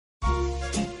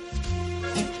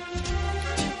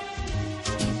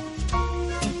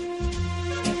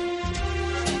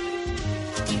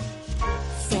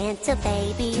Santa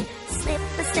baby, slip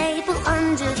a staple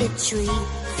under the tree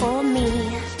for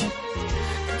me.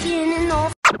 Beginning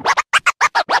off.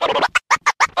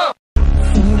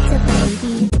 Santa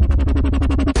baby,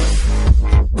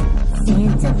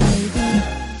 Santa baby.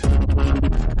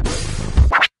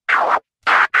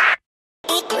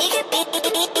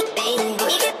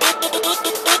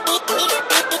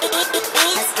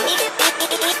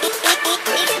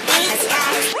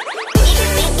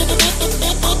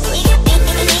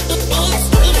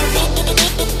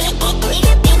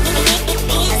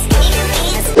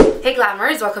 Hey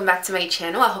glamours, welcome back to my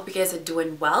channel. I hope you guys are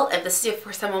doing well. If this is your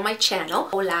first time on my channel,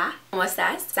 hola, ¿cómo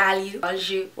estás? Salut,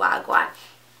 bonjour, wagwan.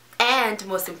 And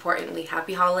most importantly,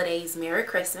 happy holidays, Merry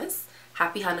Christmas,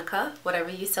 Happy Hanukkah, whatever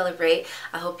you celebrate.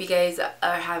 I hope you guys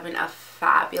are having a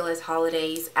fabulous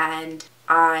holidays, and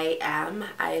I'm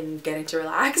getting to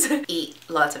relax. Eat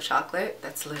lots of chocolate.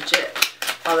 That's legit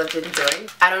all I've been doing.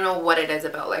 I don't know what it is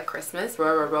about like Christmas.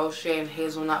 Roche and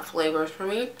hazelnut flavors for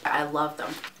me. I love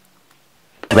them.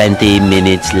 20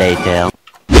 minutes later.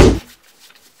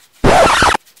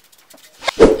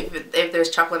 If there's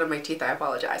chocolate in my teeth, I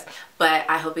apologize. But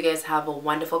I hope you guys have a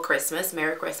wonderful Christmas.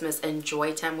 Merry Christmas.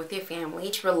 Enjoy time with your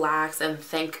family. Relax and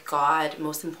thank God,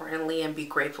 most importantly, and be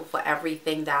grateful for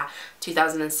everything that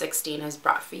 2016 has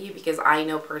brought for you, because I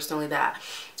know personally that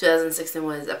 2016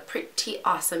 was a pretty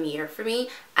awesome year for me,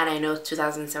 and I know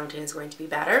 2017 is going to be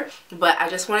better. But I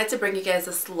just wanted to bring you guys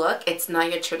this look. It's not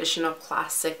your traditional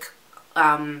classic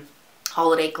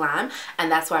holiday glam, and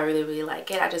that's why I really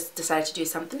like it. I just decided to do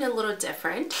something a little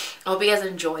different. I hope you guys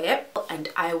enjoy it, and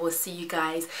I will see you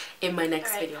guys in my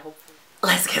next video, hopefully.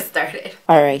 Let's get started.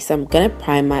 Alright, so I'm gonna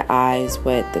prime my eyes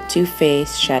with the Too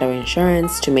Faced Shadow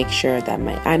Insurance to make sure that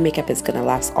my eye makeup is gonna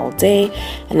last all day,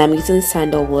 and I'm using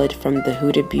Sandalwood from the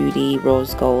Huda Beauty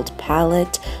Rose Gold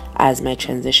palette as my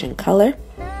transition color.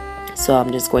 So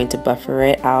I'm just going to buffer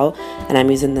it out, and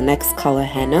I'm using the next color,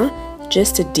 Henna,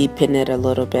 just to deepen it a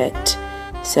little bit.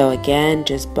 So again,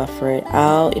 just buffer it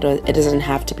out. It doesn't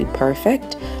have to be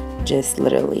perfect, just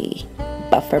literally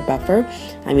buffer.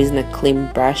 I'm using a clean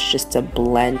brush just to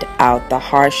blend out the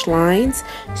harsh lines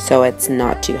so it's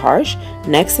not too harsh.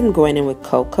 Next, I'm going in with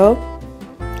Cocoa,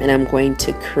 and I'm going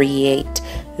to create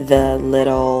the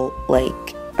little, like,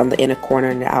 on the inner corner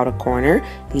and the outer corner,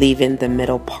 leaving the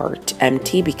middle part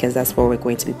empty because that's where we're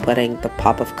going to be putting the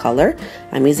pop of color.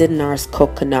 I'm using NARS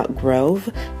Coconut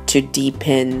Grove to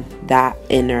deepen that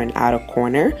inner and outer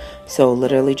corner. So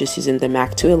literally just using the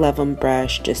MAC 211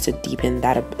 brush just to deepen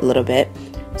that a little bit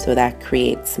so that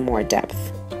creates more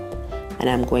depth. And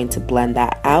I'm going to blend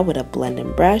that out with a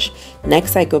blending brush.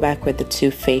 Next, I go back with the Too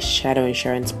Faced Shadow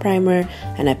Insurance Primer,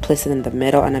 and I place it in the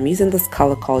middle, and I'm using this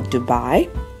color called Dubai,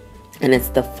 and it's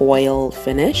the foil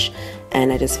finish,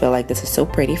 and I just feel like this is so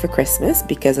pretty for Christmas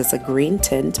because it's a green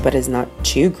tint but it's not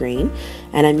too green.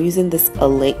 And I'm using this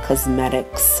ELATE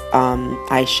Cosmetics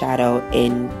eyeshadow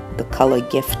in the color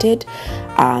Gifted.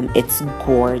 It's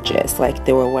gorgeous. Like,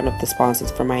 they were one of the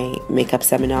sponsors for my makeup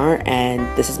seminar, and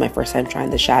this is my first time trying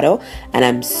the shadow, and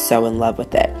I'm so in love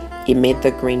with it. It made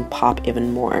the green pop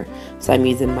even more. So I'm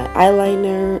using my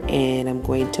eyeliner, and I'm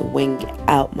going to wing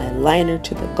out my liner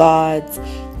to the gods,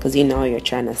 because you know you're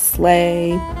trying to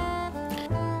slay.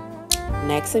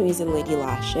 Next, I'm using Lady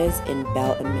Lashes in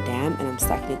Belle and Madame, and I'm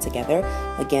stacking it together.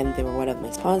 Again, they were one of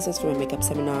my sponsors for my makeup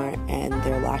seminar, and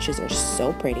their lashes are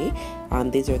so pretty.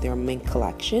 These are their main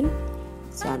collection.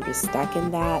 So I'm just stacking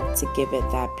that to give it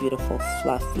that beautiful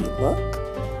fluffy look,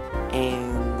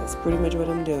 and that's pretty much what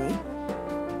I'm doing.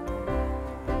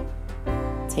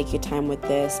 Take your time with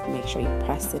this, make sure you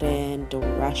press it in,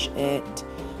 don't rush it.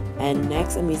 And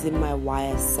next, I'm using my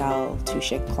YSL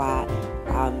Touche Eclat.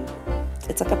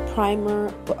 It's like a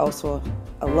primer but also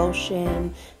a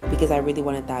lotion because I really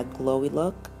wanted that glowy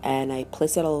look, and I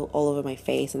place it all over my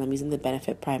face, and I'm using the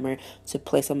Benefit primer to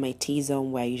place on my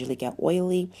T-zone where I usually get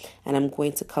oily, and I'm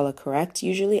going to color correct.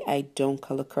 Usually I don't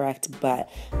color correct, but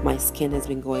my skin has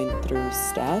been going through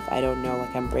stuff. I don't know,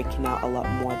 like I'm breaking out a lot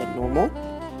more than normal,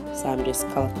 so I'm just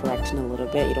color correcting a little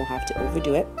bit. You don't have to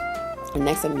overdo it. And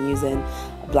next, I'm using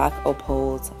Black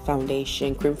Opal's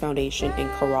foundation, cream foundation in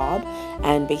CAROB,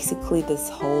 and basically this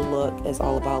whole look is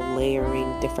all about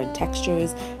layering different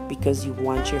textures because you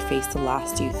want your face to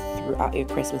last you throughout your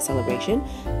Christmas celebration.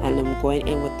 And I'm going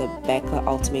in with the BECCA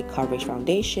Ultimate Coverage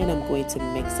Foundation. I'm going to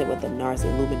mix it with the NARS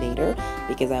Illuminator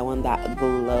because I want that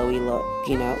glowy look,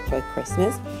 you know, for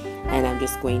Christmas. And I'm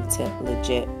just going to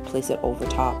legit place it over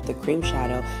top the cream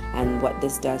shadow, and what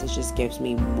this does is just gives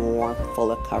me more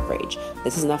fuller coverage.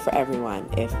 This is not for everyone.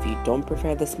 If you don't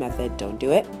prefer this method, don't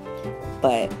do it,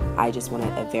 but I just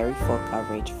wanted a very full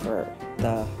coverage for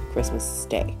the Christmas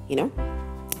day, you know.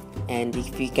 and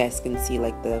if you guys can see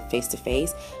like the face to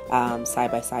face,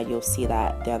 side by side, you'll see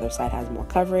that the other side has more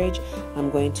coverage. I'm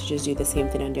going to just do the same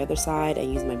thing on the other side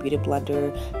and use my beauty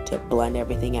blender to blend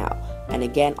everything out. And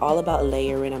again, all about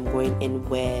layering. I'm going in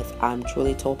with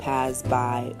Truly Topaz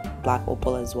by Black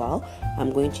Opal as well.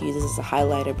 I'm going to use this as a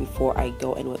highlighter before I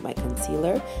go in with my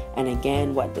concealer. And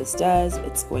again, what this does,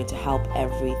 it's going to help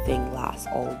everything last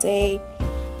all day.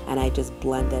 And I just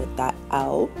blended that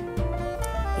out,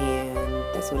 and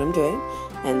that's what I'm doing.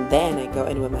 And then I go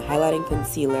in with my highlighting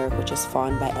concealer, which is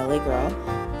Fawn by LA Girl,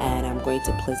 and I'm going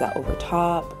to place that over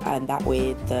top, and that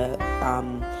way the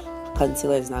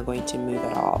concealer is not going to move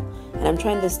at all. And I'm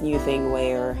trying this new thing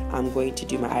where I'm going to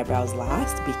do my eyebrows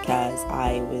last, because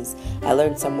I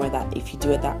learned somewhere that if you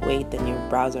do it that way, then your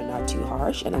brows are not too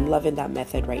harsh, and I'm loving that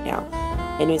method right now.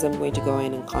 Anyways, I'm going to go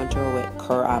in and contour with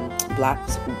I'm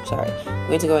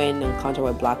going to go in and contour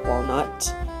with Black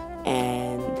Walnut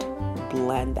and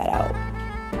blend that out.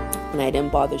 And I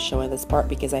didn't bother showing this part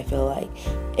because I feel like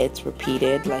it's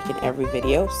repeated like in every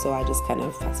video, so I just kind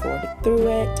of fast forwarded through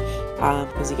it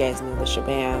because you guys know the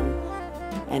shabam.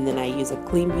 And then I use a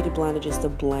clean beauty blender just to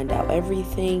blend out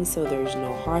everything so there's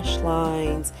no harsh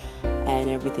lines and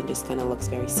everything just kind of looks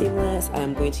very seamless. And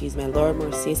I'm going to use my Laura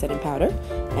Mercier setting powder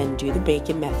and do the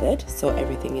baking method so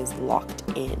everything is locked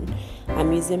in.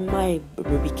 I'm using my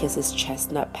Ruby Kisses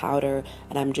chestnut powder,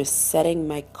 and I'm just setting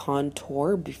my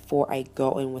contour before I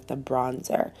go in with the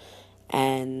bronzer.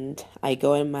 And I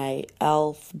go in my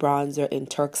e.l.f. bronzer in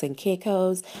Turks and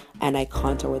Caicos, and I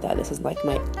contour with that. This is like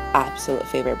my absolute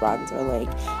favorite bronzer. Like,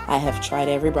 I have tried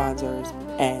every bronzer,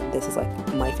 and this is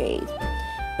like my fave.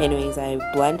 Anyways, I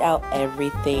blend out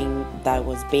everything that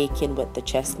was baking with the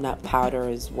chestnut powder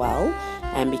as well.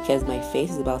 And because my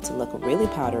face is about to look really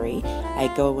powdery,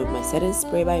 I go with my setting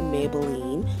spray by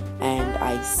Maybelline, and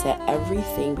I set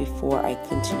everything before I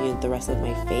continue the rest of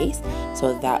my face,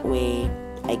 so that way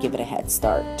I give it a head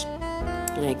start.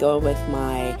 And I go with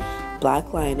my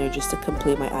black liner just to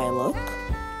complete my eye look,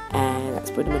 and that's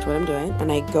pretty much what I'm doing.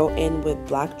 And I go in with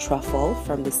Black Truffle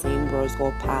from the same rose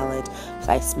gold palette.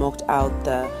 So I smoked out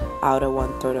the outer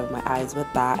 1/3 of my eyes with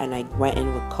that, and I went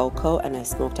in with Cocoa and I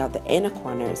smoked out the inner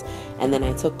corners, and then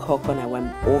I took Cocoa and I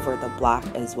went over the black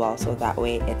as well, so that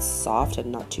way it's soft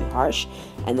and not too harsh.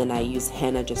 And then I use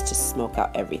henna just to smoke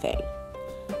out everything.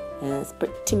 And that's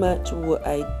pretty much what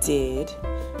I did.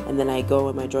 And then I go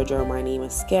with my Giorgio Armani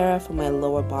mascara for my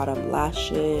lower bottom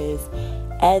lashes.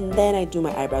 And then I do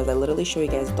my eyebrows. I literally show you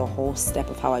guys the whole step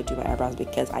of how I do my eyebrows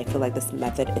because I feel like this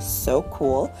method is so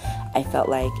cool. I felt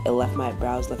like it left my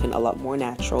eyebrows looking a lot more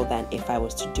natural than if I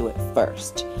was to do it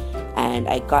first. And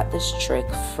I got this trick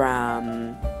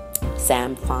from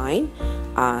Sam Fine.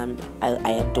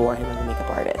 I adore him as a makeup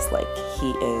artist. Like, he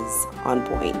is on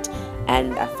point.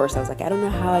 And at first I was like, I don't know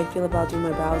how I feel about doing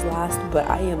my brows last, but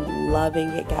I am loving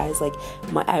it, guys. Like,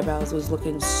 my eyebrows was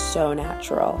looking so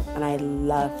natural, and I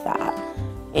love that.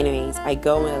 Anyways, I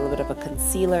go in a little bit of a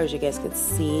concealer, as you guys could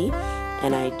see,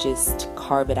 and I just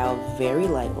carve it out very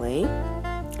lightly.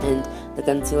 And the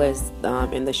concealer is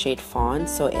in the shade Fawn,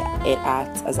 so it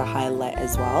acts as a highlight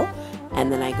as well.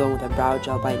 And then I go in with a brow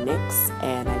gel by NYX,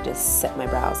 and I just set my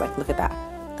brows. Like, look at that.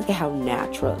 Look at how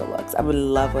natural it looks. I'm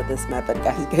in love with this method,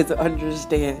 guys. You guys don't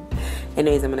understand.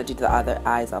 Anyways, I'm going to do the other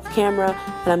eyes off camera.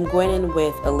 And I'm going in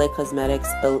with ELATE Cosmetics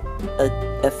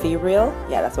Ethereal.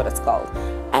 Yeah, that's what it's called.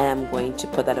 And I'm going to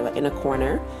put that in the inner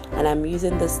corner. And I'm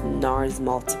using this NARS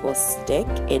multiple stick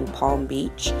in Palm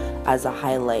Beach as a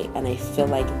highlight. And I feel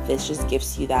like this just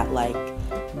gives you that, like,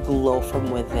 glow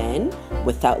from within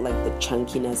without, like, the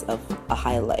chunkiness of a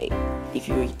highlight if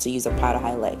you were to use a powder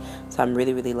highlight. So I'm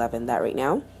really, really loving that right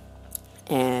now.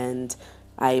 And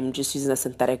I'm just using a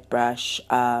synthetic brush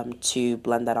to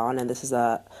blend that on. And this is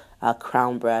a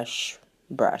crown brush.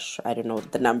 I don't know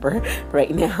the number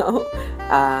right now.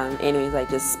 Anyways, I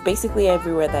just basically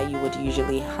everywhere that you would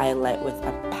usually highlight with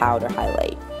a powder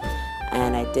highlight.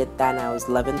 And I did that, and I was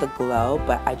loving the glow,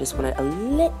 but I just wanted a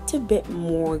little bit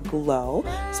more glow.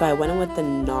 So I went in with the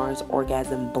NARS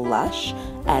Orgasm Blush,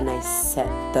 and I set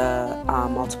the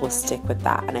multiple stick with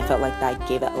that. And I felt like that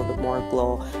gave it a little bit more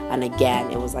glow. And again,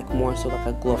 it was like more so like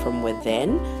a glow from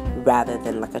within rather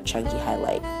than like a chunky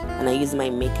highlight. And I used my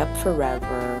Makeup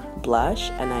Forever blush,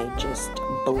 and I just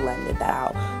blended that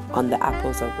out on the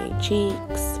apples of my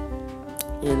cheeks.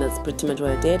 And that's pretty much what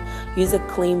I did. Use a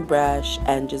clean brush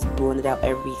and just blended out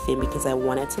everything because I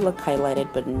wanted it to look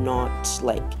highlighted but not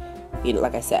like, you know,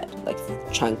 like I said, like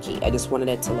chunky. I just wanted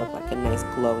it to look like a nice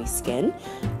glowy skin.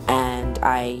 And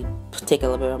I take a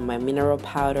little bit of my mineral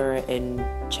powder and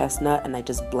chestnut and I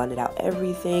just blended out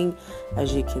everything,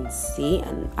 as you can see,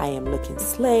 and I am looking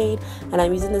slayed. And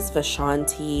I'm using this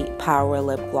Vishanti Power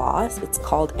Lip Gloss. It's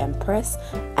called Empress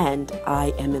and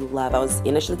I am in love. I was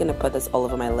initially going to put this all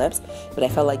over my lips, but I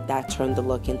felt like that turned the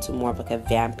look into more of like a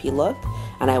vampy look,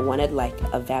 and I wanted like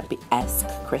a vampy-esque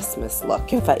Christmas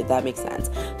look, if that makes sense.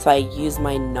 So I used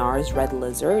my NARS Red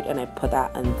Lizard and I put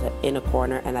that in the inner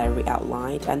corner and I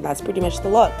re-outlined, and that's pretty much the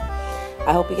look.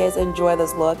 I hope you guys enjoy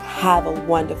this look. Have a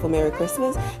wonderful Merry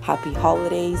Christmas, Happy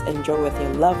Holidays, enjoy with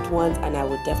your loved ones, and I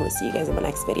will definitely see you guys in my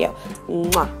next video.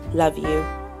 Mwah. Love you.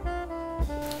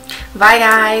 Bye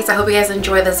guys, I hope you guys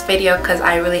enjoyed this video because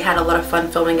I really had a lot of fun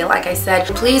filming it. Like I said,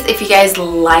 please, if you guys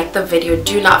like the video,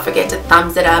 do not forget to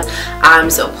thumbs it up.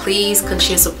 So please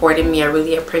continue supporting me. I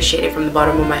really appreciate it from the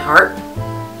bottom of my heart.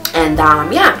 And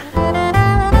yeah.